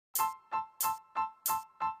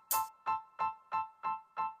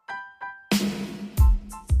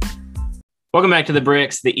Welcome back to the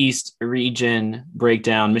Bricks, the East region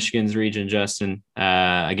breakdown, Michigan's region, Justin.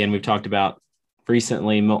 Again, we've talked about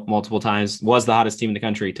recently multiple times, was the hottest team in the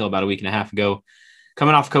country till about a week and a half ago.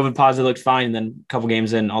 Coming off COVID positive, looked fine. And then a couple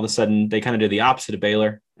games in, all of a sudden, they kind of did the opposite of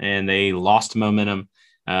Baylor, and they lost momentum.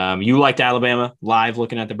 You liked Alabama live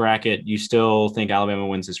looking at the bracket. You still think Alabama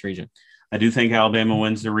wins this region? I do think Alabama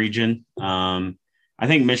wins the region. I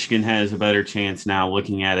think Michigan has a better chance now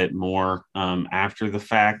looking at it more after the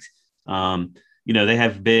fact. They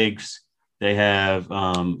have bigs. They have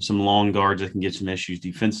some long guards that can get some issues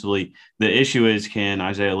defensively. The issue is, can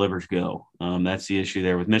Isaiah Livers go? That's the issue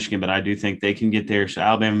there with Michigan, but I do think they can get there. So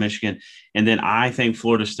Alabama, Michigan. And then I think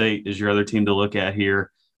Florida State is your other team to look at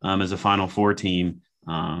here as a Final Four team.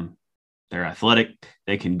 They're athletic.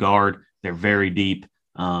 They can guard. They're very deep.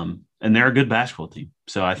 And they're a good basketball team.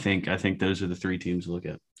 So I think those are the three teams to look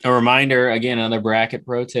at. A reminder, again, another bracket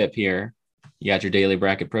pro tip here. You got your daily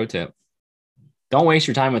bracket pro tip. Don't waste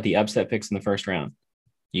your time with the upset picks in the first round.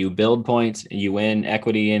 You build points and you win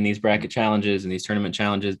equity in these bracket challenges and these tournament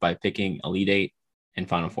challenges by picking Elite Eight and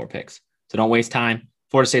Final Four picks. So don't waste time.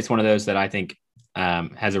 Florida State's one of those that I think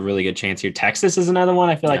has a really good chance here. Texas is another one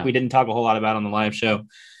I feel like we didn't talk a whole lot about on the live show.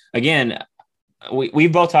 Again,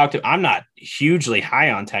 we've both talked to, I'm not hugely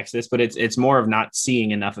high on Texas, but it's more of not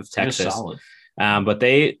seeing enough of Texas. Solid. But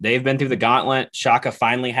they've been through the gauntlet. Shaka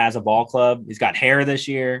finally has a ball club. He's got hair this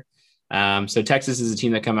year. So Texas is a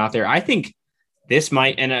team that come out there. I think this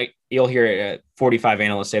might, and you'll hear 45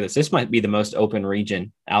 analysts say this might be the most open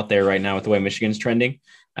region out there right now with the way Michigan's trending.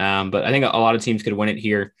 But I think a lot of teams could win it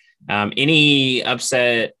here. Any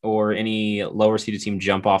upset or any lower seeded team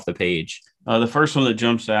jump off the page? The first one that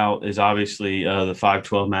jumps out is obviously the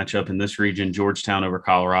 5-12 matchup in this region, Georgetown over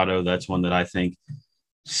Colorado. That's one that I think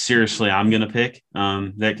seriously I'm going to pick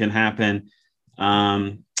that can happen.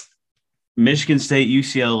 Michigan State,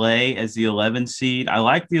 UCLA as the 11 seed. I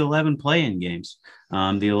like the 11 play-in games.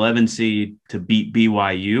 The 11 seed to beat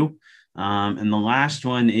BYU. And the last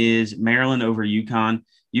one is Maryland over UConn.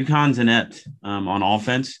 UConn's inept on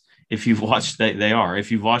offense. If you've watched, they are.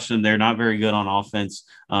 If you've watched them, they're not very good on offense.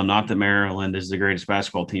 Not that Maryland is the greatest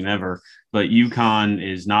basketball team ever, but UConn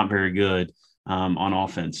is not very good on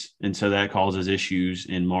offense. And so that causes issues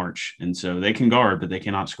in March. And so they can guard, but they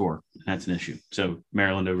cannot score. That's an issue. So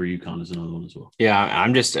Maryland over UConn is another one as well. Yeah,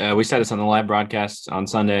 I'm just we said this on the live broadcast on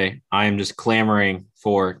Sunday. I am just clamoring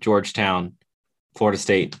for Georgetown, Florida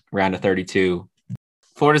State, round of 32.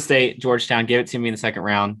 Florida State, Georgetown, give it to me in the second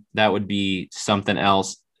round. That would be something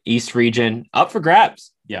else. East region, up for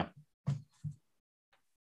grabs. Yeah.